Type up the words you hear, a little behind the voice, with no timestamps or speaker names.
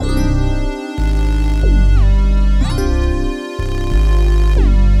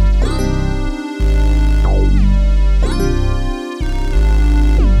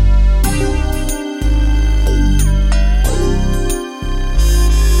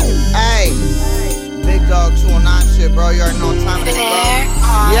shit, bro. You already know what time it is, bro.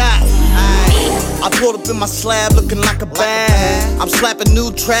 Yeah. I pulled up in my slab looking like a bag. I'm slapping new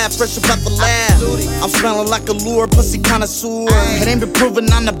Trav, fresh about the lab. I'm smelling like a lure, pussy connoisseur. It ain't been proven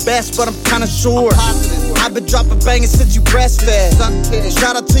I'm the best, but I'm kinda sure. I've been dropping bangers since you breastfed.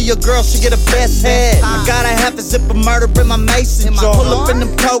 Shout out to your girl, she get a best head. I got a half a zip of murder in my mason jar. Pull up in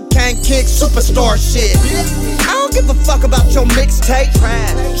them cocaine kicks, superstar shit. I don't give a fuck about your mixtape.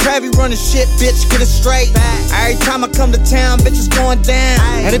 Travy running shit, bitch, get it straight. Every time I come to town, bitches going down.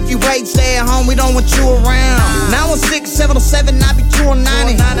 And if you wait, stay at home, we don't want you around. 916 707, I be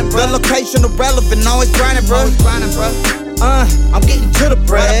 290. The location irrelevant, always grinding, bro. I'm getting to the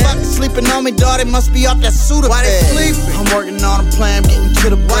bread. Why the fuck is sleeping on me, dawg? They must be off that Sudafed. Why they sleeping? I'm working on a plan, I'm getting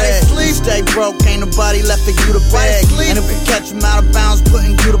to the bread. Why they sleep? Stay broke, ain't nobody left for you to beg. And if we catch them out of bounds,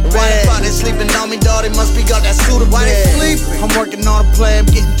 putting you to bed. Why the fuck they sleeping on me, dawg? They must be got that Sudafed. Why they sleeping? I'm working on a plan,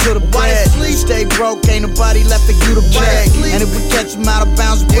 I'm getting to the bread. Why they sleep? Stay broke, ain't nobody left for you to beg. And if we catch them out of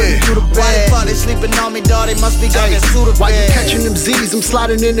bounds, putting you to bed. Why the fuck they sleeping on me, dawg? They must be got that Sudafed. Why you catching them Z's? I'm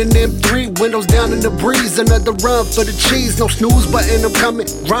sliding in an M3, windows down in the breeze. Another run for the cheese, no snooze button. I'm coming,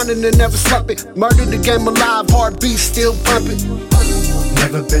 grinding and never slumping. Murder the game alive, heartbeat still pumping.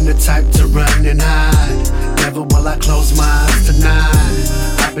 Never been the type to run and hide. Never will I close my eyes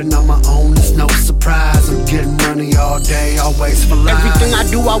tonight. I've been on my own, it's no surprise. I'm getting money all day, always for life. Everything I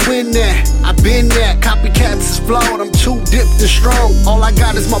do, I win that. I've been there. Copycats is flawed, I'm too dipped and strong. All I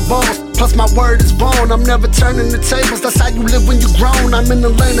got is my balls, plus my word is bone. I'm never turning the tables, that's how you live when you're grown. I'm in the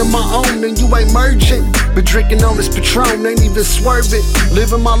lane of my own and you ain't merging. Been drinking on this Patron, ain't even swerving.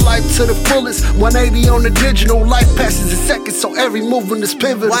 Living my life to the fullest, 180 on the digital. Life passes in seconds, so every movement is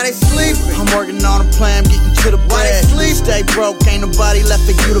pivotal. Why they sleep? I'm working on a plan, I'm getting to the bread. Why they sleep? Stay broke, ain't nobody left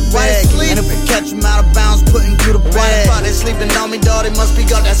for you to beg. And if we catch them out of bounds, putting you to bed. Why the fuck they sleeping on me, dawg? They must be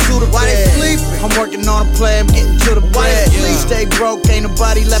got that Sudafed. Why they sleep? I'm working on a plan, I'm getting to the bread. Stay broke, ain't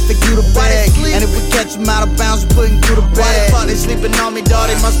nobody left for you to beg. And if we catch them out of bounds, putting you to bed. Why the fuck they sleeping on me, dawg?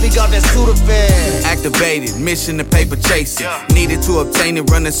 They must be got that Sudafed. Activated, mission to paper chasing. Needed to obtain it,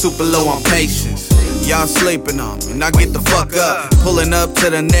 running super low on patience. Y'all sleeping on me, now get the fuck up. Pulling up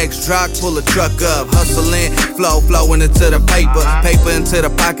to the next drop, pull a truck up. Hustling, flowing into the paper. Paper into the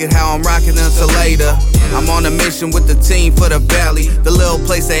pocket, how I'm rocking until later. I'm on a mission with the team for the valley. The little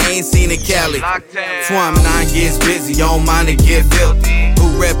place they ain't seen in Cali. Swamp 9 gets busy, don't mind it get filthy. Who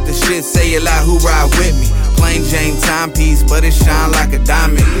rep the shit, say it loud, who ride with me? Plain Jane timepiece, but it shine like a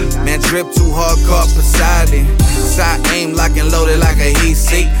diamond. Man, drip too hard, caught Poseidon. Side aim lock and loaded like a heat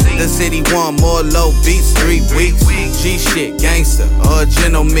seat. The city want more low beats, 3 weeks. G shit, gangster, or a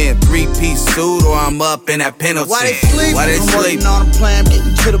gentleman. 3-piece suit, or I'm up in that penalty. Why they sleep? Why they I'm sleep? working on a plan,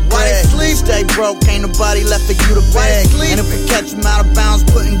 getting to the bread. Why they sleep? Stay broke, ain't nobody left for you to beg. And if we catch them out of bounds,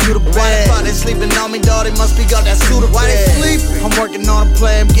 putting you to bed. Why the fuck they sleeping on me, dawg? They must be got that Sudafed. Why they sleep? I'm working on a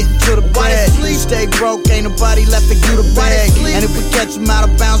plan, getting to the bread. Why they sleep? Stay broke, ain't nobody left for you to beg. And if we catch them out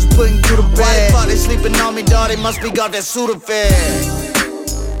of bounds, putting you to bed. Why the fuck they sleeping on me, dawg? They must be got that Sudafed.